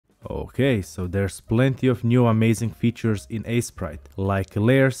Okay, so there's plenty of new amazing features in Aseprite, like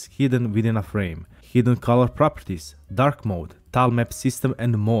layers hidden within a frame, hidden color properties, dark mode, Tilemap system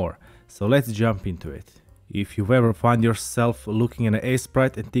and more. So let's jump into it. If you've ever find yourself looking at an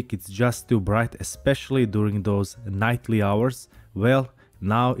Aseprite and think it's just too bright, especially during those nightly hours, well,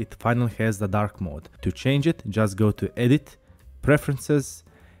 now it finally has the dark mode. To change it, just go to Edit, Preferences,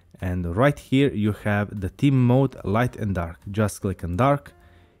 and right here you have the theme mode, light and dark. Just click on dark,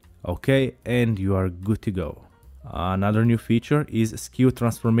 okay, and you are good to go. Another new feature is Skew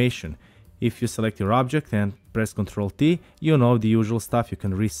transformation. If you select your object and press Ctrl T, you know the usual stuff. You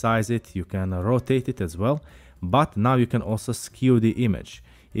can resize it, you can rotate it as well, but now you can also skew the image.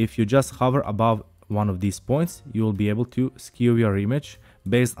 If you just hover above one of these points, you will be able to skew your image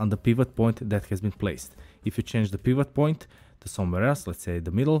based on the pivot point that has been placed. If you change the pivot point to somewhere else, let's say the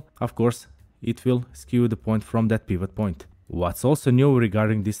middle, of course, it will skew the point from that pivot point. What's also new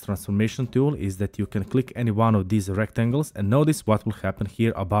regarding this transformation tool is that you can click any one of these rectangles and notice what will happen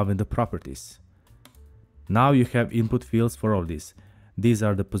here above in the properties. Now you have input fields for all these. These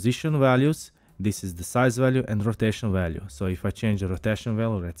are the position values, this is the size value and rotation value. So if I change the rotation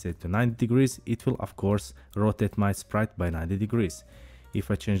value, let's say to 90 degrees, it will of course rotate my sprite by 90 degrees.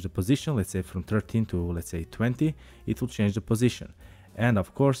 If I change the position, let's say from 13 to let's say 20, it will change the position. And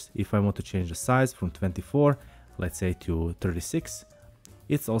of course, if I want to change the size from 24, let's say to 36,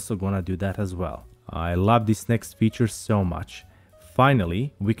 it's also gonna do that as well. I love this next feature so much.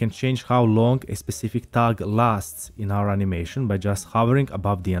 Finally, we can change how long a specific tag lasts in our animation by just hovering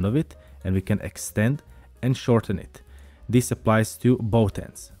above the end of it, and we can extend and shorten it. This applies to both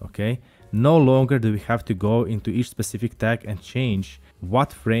ends, okay? No longer do we have to go into each specific tag and change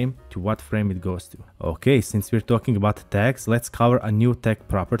what frame to what frame it goes to. Okay, since we're talking about tags, let's cover a new tag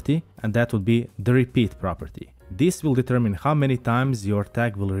property, and that would be the repeat property. This will determine how many times your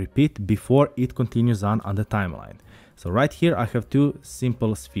tag will repeat before it continues on the timeline. So right here I have two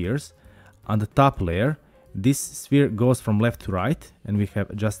simple spheres. On the top layer, this sphere goes from left to right, and we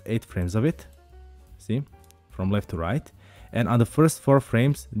have just 8 frames of it. See, from left to right. And on the first 4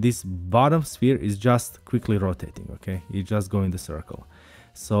 frames, this bottom sphere is just quickly rotating, okay? You just go in the circle.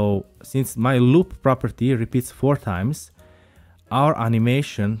 So since my loop property repeats 4 times, our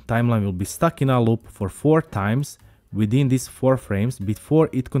animation timeline will be stuck in a loop for 4 times within these 4 frames before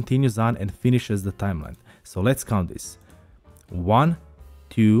it continues on and finishes the timeline. So let's count this. 1,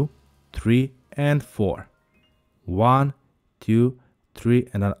 2, 3, and 4. 1, 2, 3,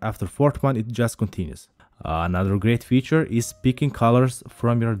 and then after 4th one, it just continues. Another great feature is picking colors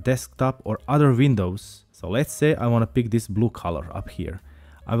from your desktop or other windows. So let's say I want to pick this blue color up here.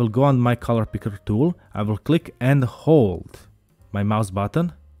 I will go on my color picker tool. I will click and hold my mouse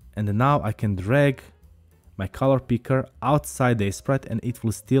button, and now I can drag my color picker outside the Aseprite and it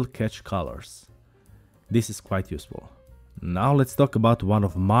will still catch colors. This is quite useful. Now let's talk about one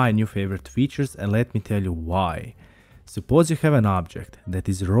of my new favorite features, and let me tell you why. Suppose you have an object that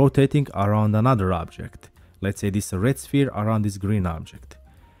is rotating around another object. Let's say this red sphere around this green object.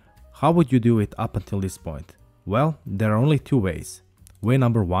 How would you do it up until this point? Well, there are only 2 ways. Way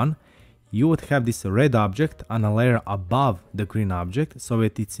number 1, you would have this red object on a layer above the green object, so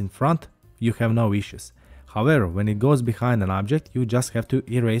that it's in front, you have no issues. However, when it goes behind an object, you just have to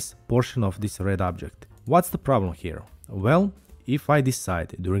erase portion of this red object. What's the problem here? Well, if I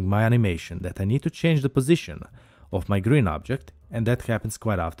decide during my animation that I need to change the position of my green object, and that happens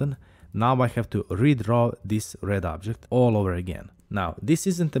quite often, now I have to redraw this red object all over again. Now, this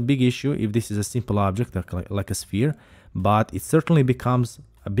isn't a big issue if this is a simple object like a sphere, but it certainly becomes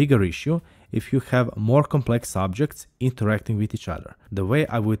a bigger issue if you have more complex objects interacting with each other. The way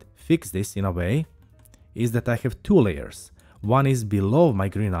I would fix this in a way is that I have 2 layers. One is below my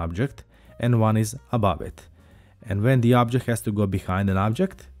green object and one is above it. And when the object has to go behind an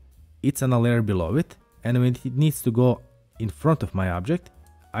object, it's on a layer below it, and when it needs to go in front of my object,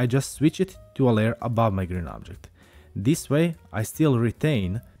 I just switch it to a layer above my green object. This way I still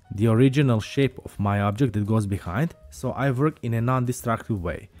retain the original shape of my object that goes behind, so I work in a non-destructive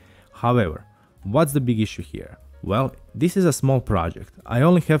way. However, what's the big issue here? Well, this is a small project. I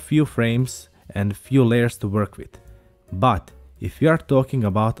only have few frames and few layers to work with. But if you are talking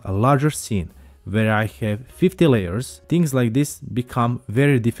about a larger scene where I have 50 layers, things like this become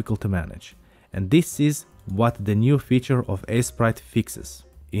very difficult to manage. And this is what the new feature of Aseprite fixes.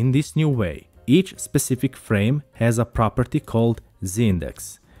 In this new way, each specific frame has a property called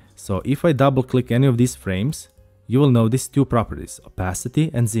z-index. So if I double click any of these frames, you will notice 2 properties, opacity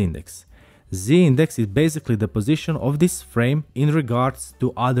and z-index. Z-index is basically the position of this frame in regards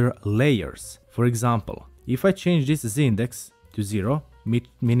to other layers. For example, if I change this z-index to 0,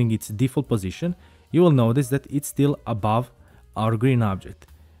 meaning its default position, you will notice that it's still above our green object.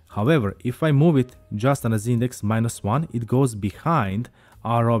 However, if I move it just on a z-index -1, it goes behind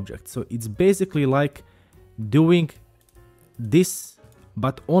our object. So it's basically like doing this,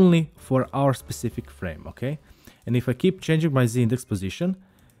 but only for our specific frame, okay? And if I keep changing my z-index position,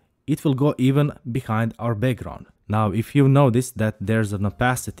 it will go even behind our background. Now, if you notice that there's an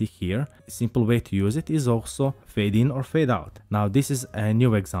opacity here, a simple way to use it is also fade in or fade out. Now, this is a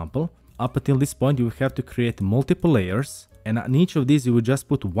new example. Up until this point, you will have to create multiple layers, and on each of these, you would just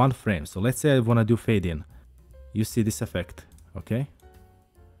put one frame. So let's say I want to do fade in. You see this effect, okay?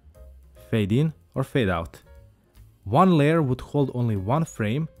 Fade in or fade out. One layer would hold only one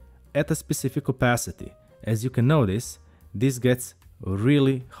frame at a specific opacity. As you can notice, this gets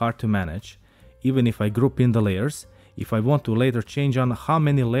really hard to manage. Even if I group in the layers, if I want to later change on how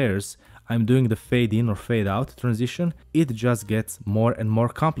many layers I'm doing the fade in or fade out transition, it just gets more and more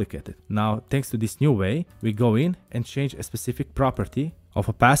complicated. Now, thanks to this new way, we go in and change a specific property of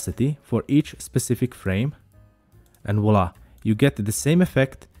opacity for each specific frame, and voila, you get the same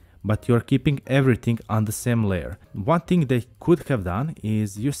effect, but you're keeping everything on the same layer. One thing they could have done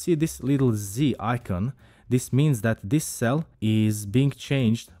is, you see this little Z icon. This means that this cell is being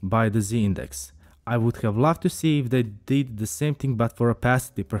changed by the Z index. I would have loved to see if they did the same thing but for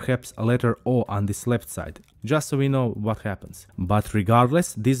opacity, perhaps a letter O on this left side, just so we know what happens. But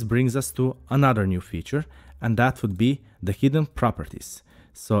regardless, this brings us to another new feature, and that would be the hidden properties.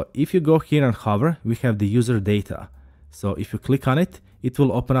 So if you go here and hover, we have the user data. So if you click on it, it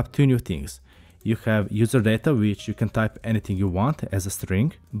will open up two new things. You have user data, which you can type anything you want as a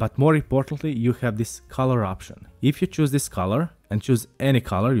string, but more importantly, you have this color option. If you choose this color and choose any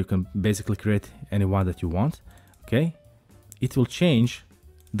color, you can basically create any one that you want, okay? It will change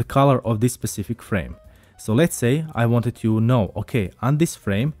the color of this specific frame. So let's say I wanted to know, okay, on this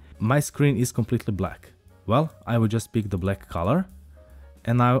frame, my screen is completely black. Well, I would just pick the black color,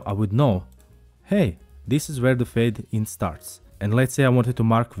 and now I would know, hey, this is where the fade in starts. And let's say I wanted to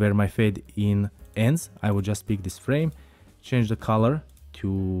mark where my fade in ends. I would just pick this frame, change the color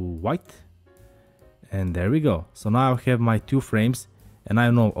to white, and there we go. So now I have my two frames, and I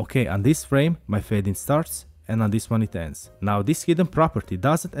know, okay, on this frame my fade in starts, and on this one it ends. Now this hidden property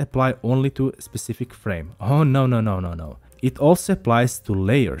doesn't apply only to a specific frame. Oh no. It also applies to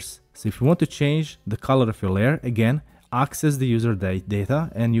layers. So if you want to change the color of your layer, again, access the user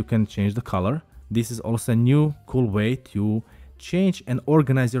data and you can change the color. This is also a new cool way to change and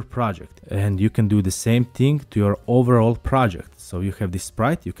organize your project, and you can do the same thing to your overall project. So you have this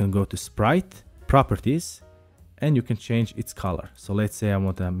sprite, you can go to sprite properties and you can change its color. So let's say I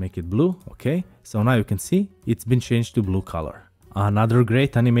want to make it blue. Okay, so now you can see it's been changed to blue color. Another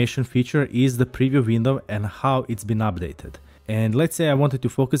great animation feature is the preview window and how it's been updated. And let's say I wanted to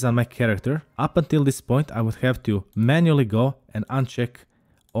focus on my character. Up until this point, I would have to manually go and uncheck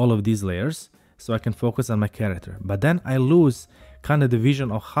all of these layers so I can focus on my character. But then I lose kind of the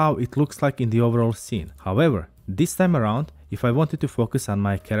vision of how it looks like in the overall scene. However, this time around, if I wanted to focus on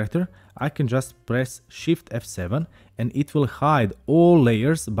my character, I can just press Shift F7 and it will hide all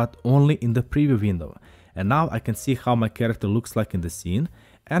layers but only in the preview window. And now I can see how my character looks like in the scene,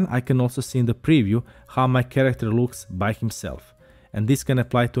 and I can also see in the preview how my character looks by himself. And this can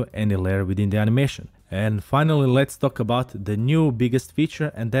apply to any layer within the animation. And finally, let's talk about the new biggest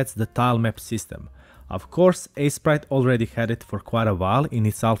feature, and that's the Tilemap system. Of course, Aseprite already had it for quite a while in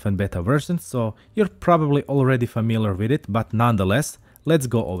its alpha and beta version, so you're probably already familiar with it, but nonetheless, let's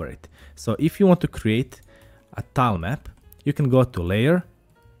go over it. So if you want to create a tilemap, you can go to Layer,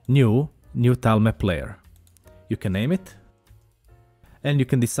 New Tilemap Layer. You can name it, and you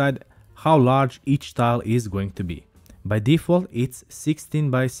can decide how large each tile is going to be. By default, it's 16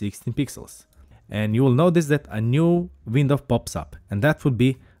 by 16 pixels. And you will notice that a new window pops up, and that would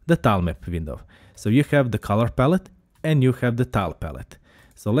be the tilemap window. So you have the color palette and you have the tile palette.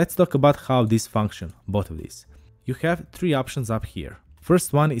 So let's talk about how these function, both of these. You have three options up here.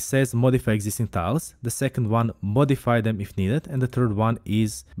 First one, it says modify existing tiles. The second one, modify them if needed. And the third one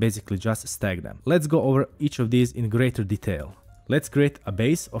is basically just stack them. Let's go over each of these in greater detail. Let's create a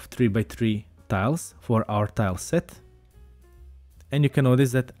base of 3 by 3 tiles for our tile set. And you can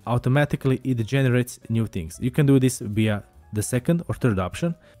notice that automatically it generates new things. You can do this via the second or third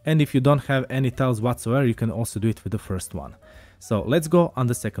option. And if you don't have any tiles whatsoever, you can also do it with the first one. So let's go on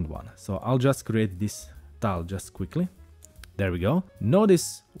the second one. So I'll just create this tile just quickly. There we go.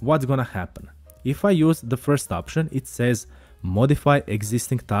 Notice what's gonna happen. If I use the first option, it says modify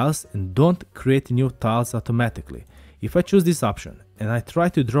existing tiles and don't create new tiles automatically. If I choose this option and I try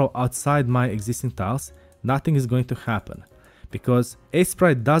to draw outside my existing tiles, nothing is going to happen, because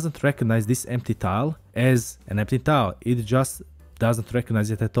Aseprite doesn't recognize this empty tile as an empty tile. It just doesn't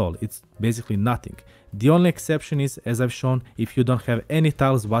recognize it at all. It's basically nothing. The only exception is, as I've shown, if you don't have any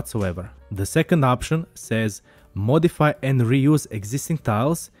tiles whatsoever. The second option says modify and reuse existing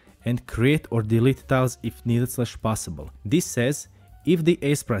tiles and create or delete tiles if needed / possible. This says if the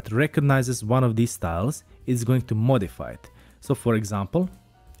Aseprite recognizes one of these tiles, it's going to modify it. So for example,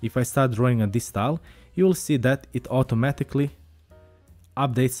 if I start drawing on this tile, you will see that it automatically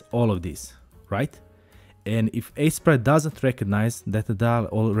updates all of these, right? And if Aseprite doesn't recognize that the tile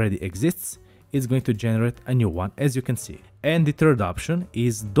already exists, it's going to generate a new one, as you can see. And the third option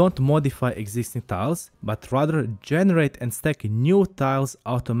is don't modify existing tiles, but rather generate and stack new tiles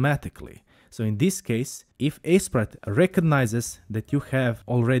automatically. So in this case, if Aseprite recognizes that you have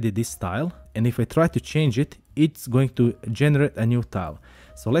already this tile, and if I try to change it, it's going to generate a new tile.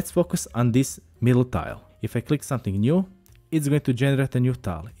 So let's focus on this middle tile. If I click something new, it's going to generate a new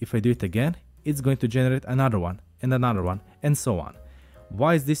tile. If I do it again, it's going to generate another one, and so on.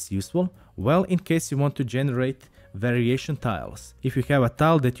 Why is this useful? Well, in case you want to generate variation tiles. If you have a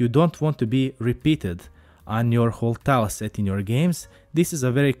tile that you don't want to be repeated on your whole tile set in your games, this is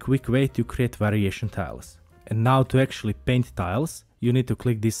a very quick way to create variation tiles. And now to actually paint tiles, you need to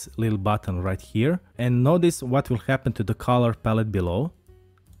click this little button right here and notice what will happen to the color palette below.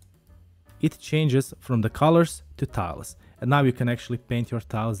 It changes from the colors to tiles, and now you can actually paint your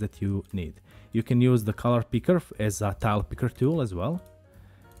tiles that you need. You can use the color picker as a tile picker tool as well.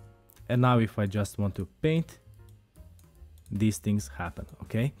 And now if I just want to paint, these things happen,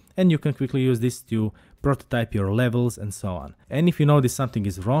 okay? And you can quickly use this to prototype your levels and so on. And if you notice something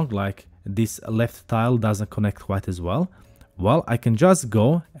is wrong, like this left tile doesn't connect quite as well, I can just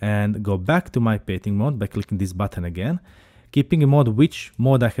go back to my painting mode by clicking this button again, keeping in mind which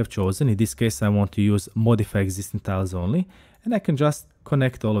mode I have chosen. In this case, I want to use modify existing tiles only, and I can just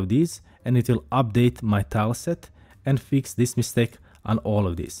connect all of these and it will update my tile set and fix this mistake on all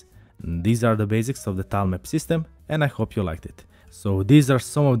of these. These are the basics of the Tilemap system, and I hope you liked it. So these are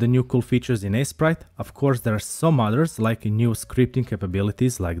some of the new cool features in Aseprite. Of course, there are some others like new scripting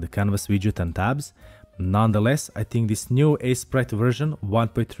capabilities like the canvas widget and tabs. Nonetheless, I think this new Aseprite version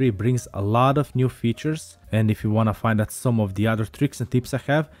 1.3 brings a lot of new features, and if you want to find out some of the other tricks and tips I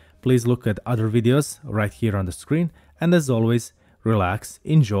have, please look at other videos right here on the screen. And as always, relax,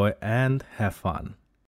 enjoy, and have fun.